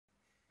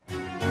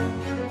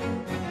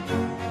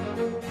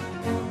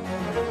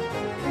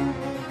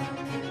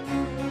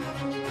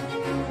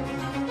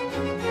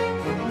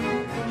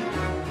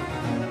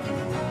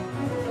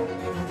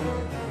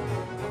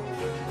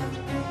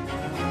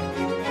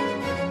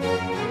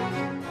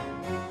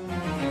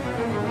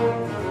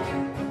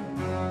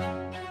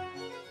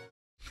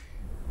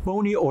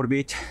Bony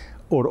orbit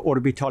or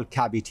orbital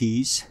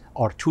cavities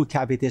are two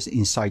cavities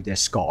inside the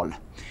skull,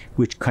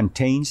 which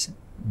contains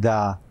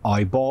the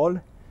eyeball,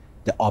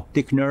 the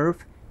optic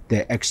nerve,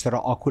 the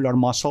extraocular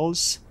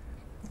muscles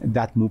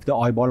that move the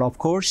eyeball, of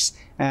course,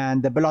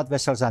 and the blood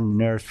vessels and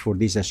nerves for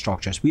these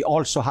structures. We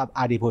also have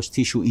adipose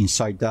tissue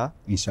inside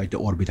the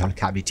orbital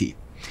cavity.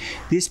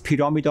 This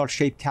pyramidal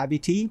shaped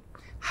cavity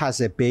has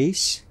a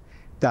base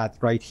that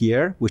right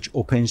here, which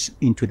opens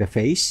into the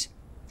face.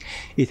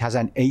 It has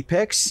an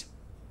apex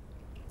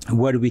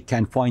where we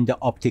can find the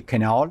optic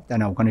canal.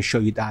 Then I'm going to show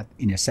you that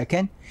in a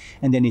second.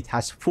 And then it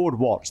has four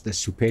walls: the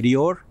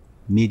superior,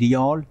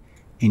 medial,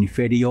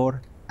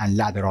 inferior, and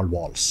lateral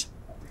walls.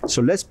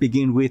 So let's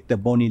begin with the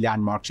bony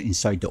landmarks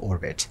inside the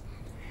orbit.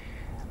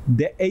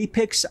 The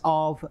apex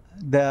of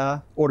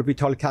the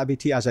orbital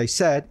cavity, as I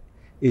said,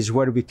 is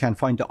where we can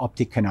find the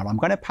optic canal. I'm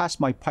going to pass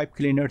my pipe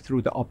cleaner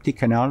through the optic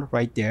canal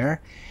right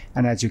there.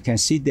 And as you can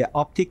see, the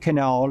optic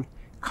canal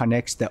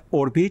connects the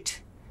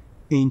orbit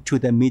into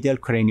the medial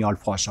cranial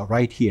fossa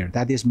right here.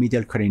 That is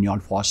medial cranial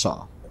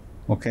fossa,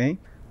 okay?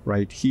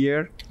 Right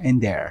here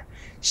and there.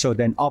 So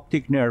then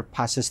optic nerve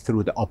passes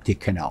through the optic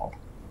canal.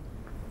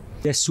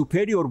 The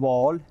superior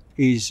wall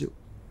is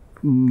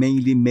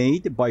mainly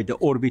made by the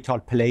orbital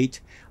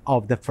plate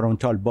of the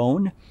frontal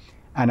bone.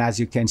 And as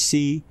you can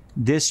see,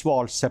 this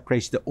wall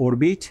separates the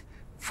orbit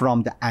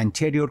from the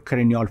anterior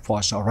cranial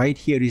fossa. Right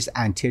here is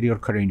anterior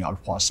cranial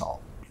fossa.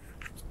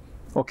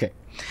 Okay.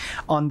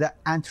 On the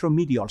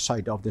anteromedial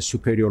side of the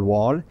superior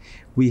wall,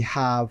 we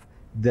have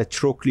the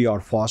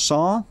trochlear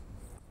fossa.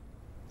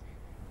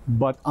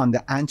 But on the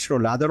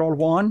anterolateral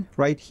one,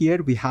 right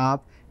here, we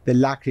have the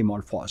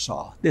lacrimal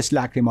fossa. This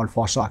lacrimal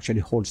fossa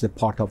actually holds the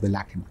part of the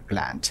lacrimal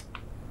gland.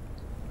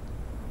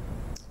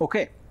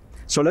 Okay.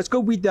 So let's go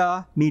with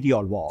the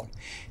medial wall.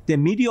 The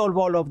medial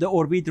wall of the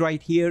orbit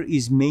right here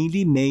is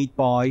mainly made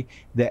by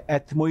the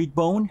ethmoid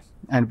bone,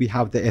 and we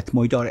have the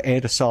ethmoidal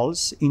air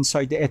cells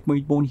inside the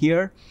ethmoid bone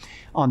here.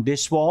 On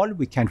this wall,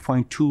 we can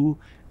find two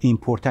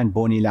important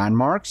bony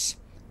landmarks,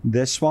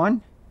 this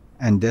one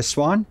and this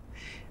one,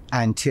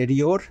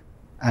 anterior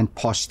and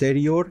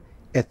posterior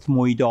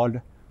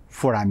ethmoidal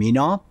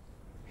foramina.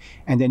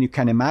 And then you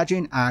can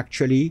imagine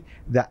actually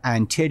the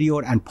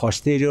anterior and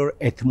posterior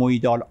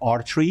ethmoidal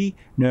artery,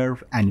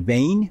 nerve, and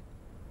vein,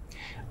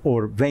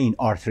 or vein,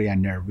 artery,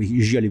 and nerve.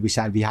 Usually we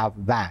say we have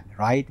VAN,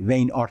 right?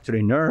 Vein,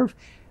 artery, nerve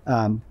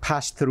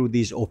pass through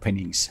these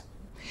openings.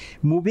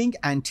 Moving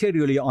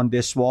anteriorly on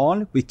this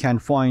wall, we can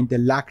find the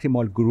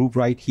lacrimal groove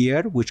right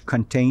here, which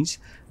contains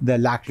the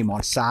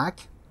lacrimal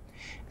sac.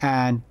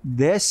 And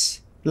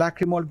this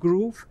lacrimal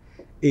groove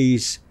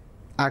is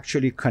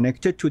actually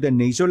connected to the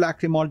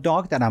nasolacrimal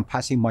duct that I'm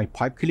passing my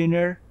pipe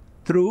cleaner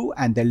through,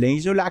 and the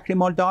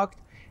nasolacrimal duct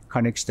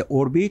connects the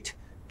orbit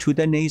to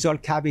the nasal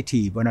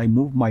cavity. When I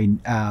move my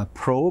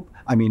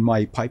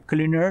my pipe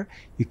cleaner,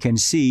 you can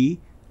see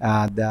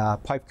the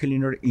pipe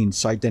cleaner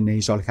inside the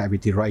nasal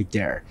cavity right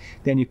there.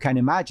 Then you can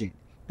imagine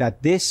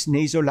that this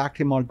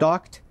nasolacrimal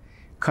duct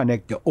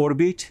connects the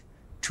orbit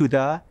to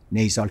the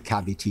nasal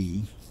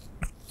cavity.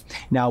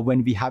 Now,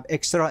 when we have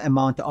extra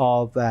amount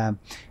of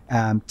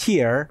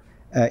tear,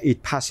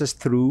 it passes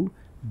through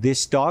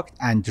this duct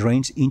and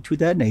drains into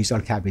the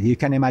nasal cavity. You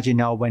can imagine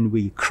now when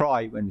we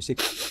cry, when we say,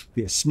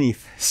 we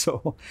sniff.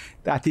 So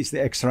that is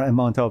the extra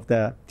amount of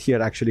the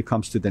tear actually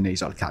comes to the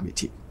nasal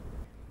cavity.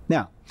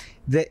 Now,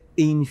 the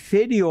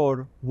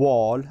inferior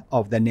wall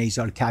of the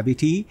nasal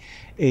cavity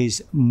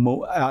is,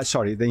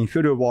 the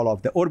inferior wall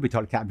of the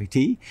orbital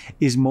cavity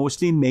is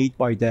mostly made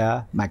by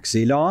the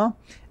maxilla.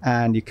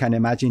 And you can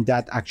imagine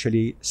that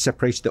actually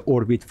separates the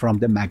orbit from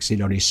the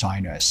maxillary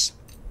sinus.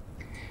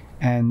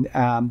 And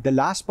the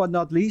last but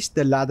not least,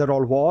 the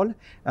lateral wall,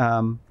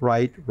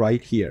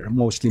 right here,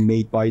 mostly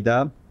made by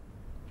the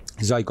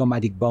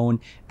zygomatic bone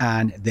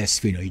and the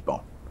sphenoid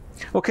bone.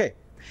 Okay,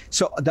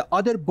 so the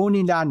other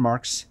bony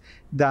landmarks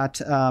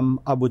that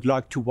I would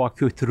like to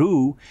walk you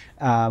through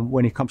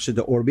when it comes to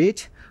the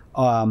orbit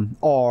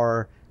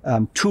are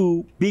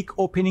two big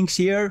openings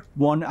here,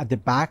 one at the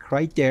back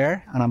right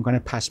there, and I'm going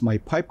to pass my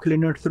pipe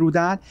cleaner through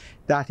that.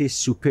 That is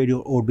superior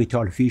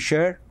orbital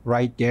fissure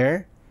right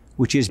there,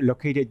 which is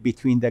located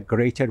between the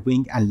greater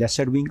wing and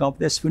lesser wing of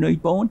the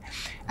sphenoid bone.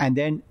 And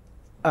then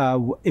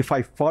if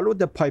I follow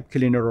the pipe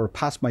cleaner or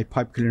pass my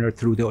pipe cleaner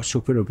through the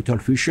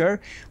superorbital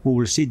fissure, we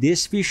will see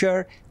this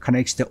fissure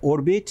connects the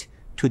orbit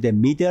to the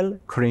middle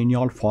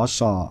cranial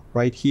fossa.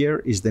 Right here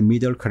is the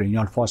middle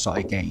cranial fossa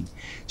again.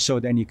 So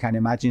then you can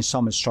imagine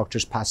some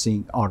structures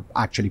passing or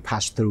actually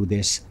pass through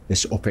this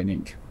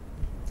opening.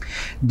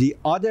 The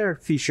other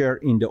fissure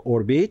in the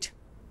orbit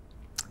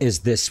is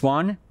this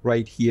one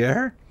right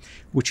here,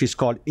 which is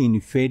called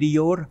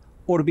inferior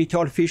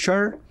orbital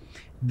fissure.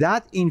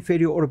 That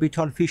inferior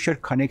orbital fissure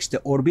connects the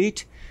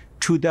orbit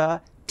to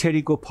the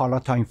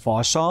pterygopalatine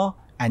fossa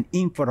and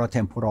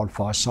infratemporal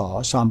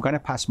fossa. So I'm going to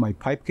pass my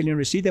pipe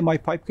cleaner. See my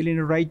pipe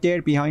cleaner right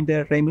there behind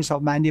the ramus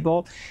of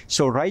mandible?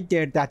 So right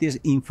there, that is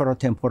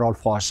infratemporal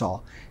fossa.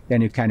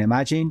 Then you can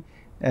imagine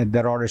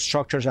there are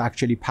structures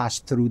actually pass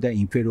through the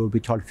inferior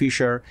orbital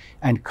fissure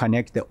and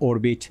connect the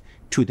orbit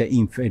to the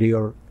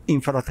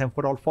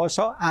infratemporal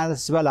fossa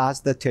as well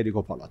as the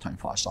pterygopalatine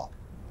fossa.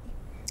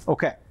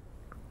 Okay.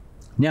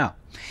 Now,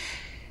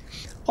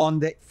 on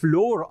the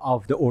floor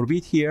of the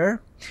orbit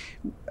here,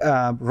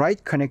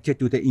 right connected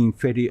to the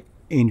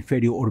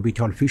inferior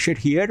orbital fissure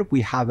here,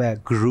 we have a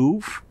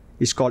groove.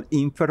 It's called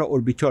inferior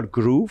orbital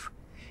groove.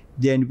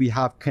 Then we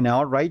have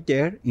canal right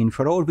there,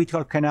 inferior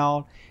orbital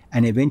canal,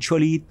 and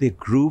eventually the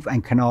groove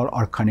and canal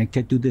are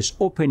connected to this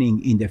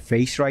opening in the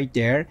face right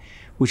there,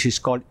 which is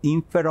called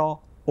inferior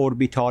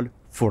orbital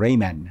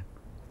foramen.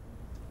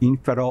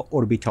 Inferior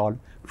orbital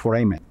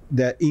foramen.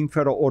 The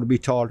inferior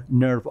orbital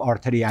nerve,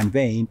 artery, and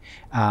vein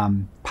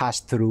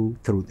pass through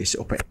this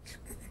opening.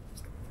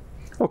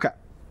 Okay.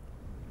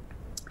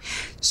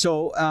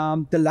 So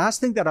the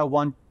last thing that I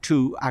want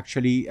to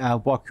actually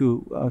walk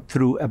you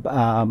through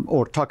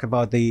or talk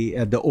about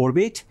the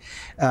orbit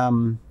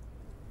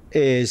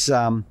is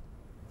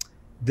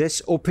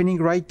this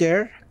opening right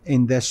there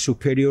in the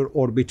superior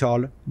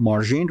orbital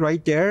margin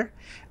right there.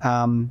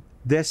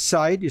 This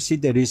side, you see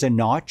there is a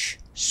notch,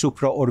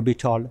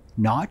 supraorbital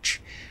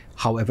notch.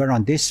 However,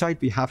 on this side,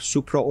 we have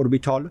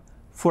supraorbital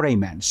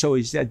foramen. So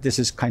this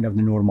is kind of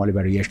the normal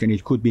variation.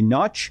 It could be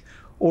notch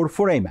or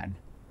foramen.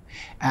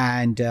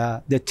 And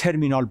the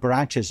terminal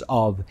branches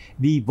of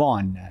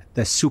V1,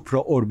 the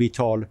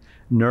supraorbital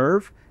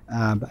nerve,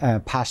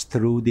 pass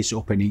through this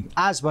opening,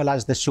 as well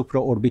as the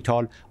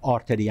supraorbital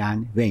artery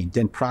and vein.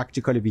 Then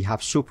practically, we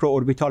have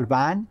supraorbital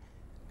vein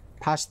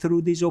pass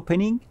through this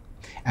opening,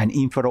 and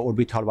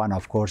infraorbital one,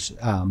 of course,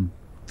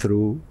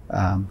 through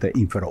the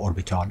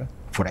infraorbital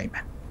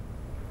foramen.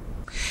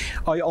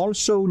 I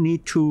also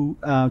need to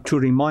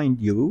remind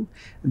you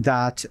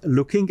that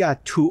looking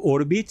at two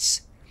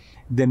orbits,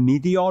 the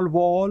medial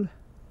wall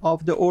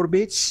of the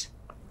orbits,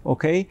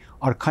 okay,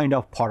 are kind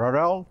of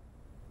parallel,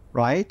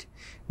 right?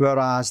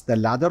 Whereas the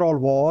lateral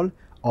wall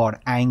are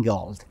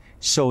angled.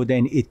 So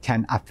then it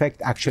can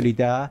affect actually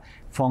the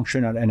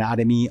functional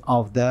anatomy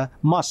of the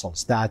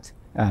muscles that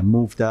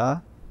move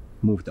the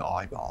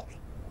eyeball.